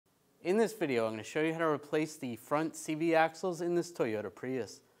In this video, I'm going to show you how to replace the front CV axles in this Toyota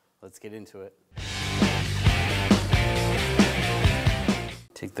Prius. Let's get into it.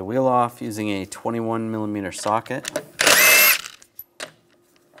 Take the wheel off using a 21mm socket.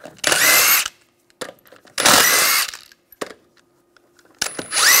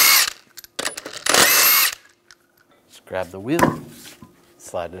 Just grab the wheel,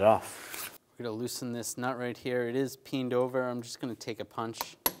 slide it off. We're going to loosen this nut right here. It is peened over. I'm just going to take a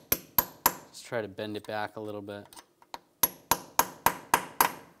punch. Just try to bend it back a little bit.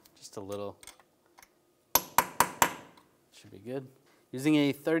 Just a little. Should be good. Using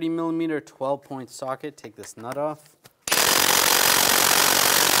a 30mm 12-point socket, take this nut off.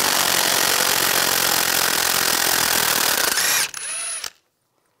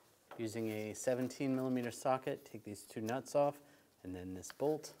 Using a 17mm socket, take these two nuts off, and then this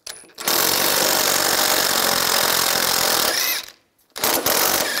bolt.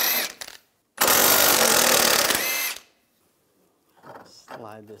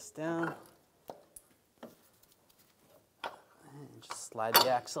 Slide this down. And just slide the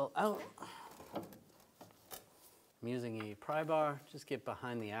axle out. I'm using a pry bar, just get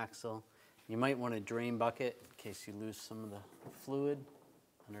behind the axle. You might want a drain bucket in case you lose some of the fluid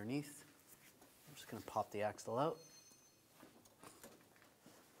underneath. I'm just going to pop the axle out.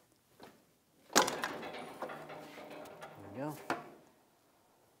 There we go.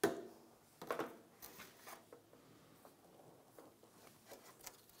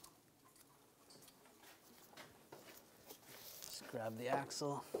 Grab the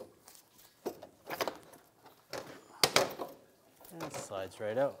axle, and it slides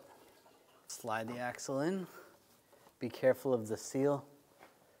right out. Slide the axle in. Be careful of the seal.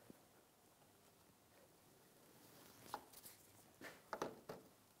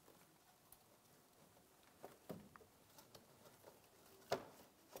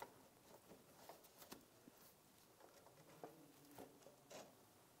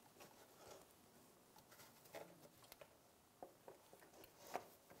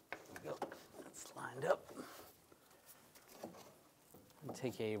 Lined up. And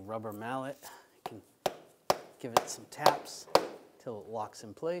take a rubber mallet. You can give it some taps till it locks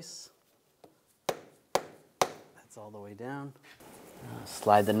in place. That's all the way down.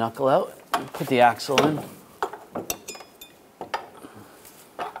 Slide the knuckle out and put the axle in.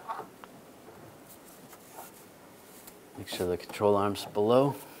 Make sure the control arm's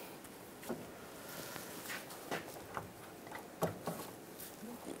below.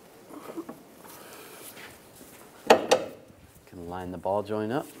 Line the ball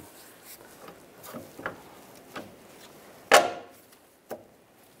joint up.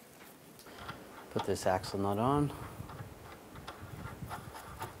 Put this axle nut on.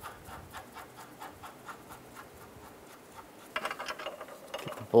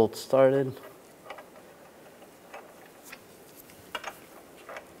 Get the bolt started.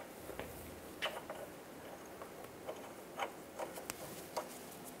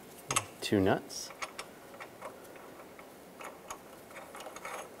 Two nuts.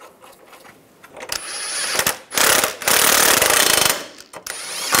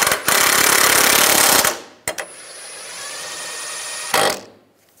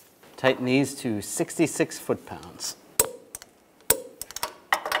 Tighten these to 66 foot-pounds.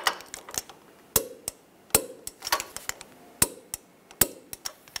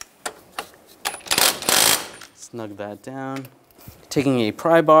 Snug that down. Taking a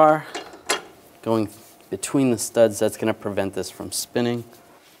pry bar, going between the studs, that's going to prevent this from spinning.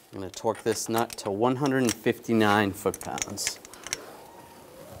 I'm going to torque this nut to 159 foot-pounds.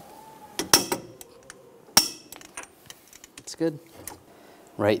 That's good.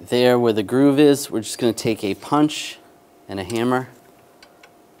 Right there where the groove is, we're just going to take a punch and a hammer,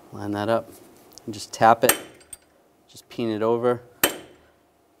 line that up, and just tap it, just peen it over,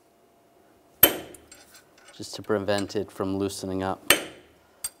 just to prevent it from loosening up.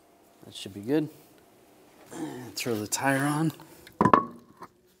 That should be good. And throw the tire on.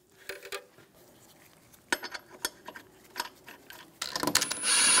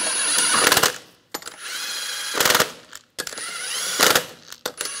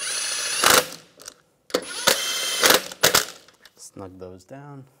 Snug those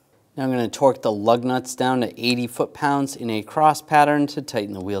down. Now I'm going to torque the lug nuts down to 80 foot-pounds in a cross pattern to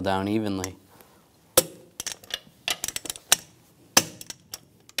tighten the wheel down evenly.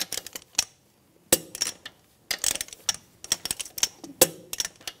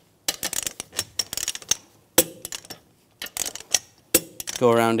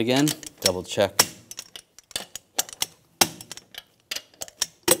 Go around again, double check.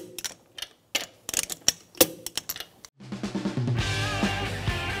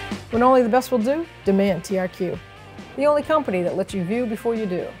 When only the best will do, demand TRQ. The only company that lets you view before you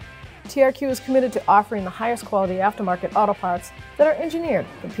do. TRQ is committed to offering the highest quality aftermarket auto parts that are engineered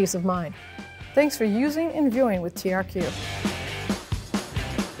for peace of mind. Thanks for using and viewing with TRQ.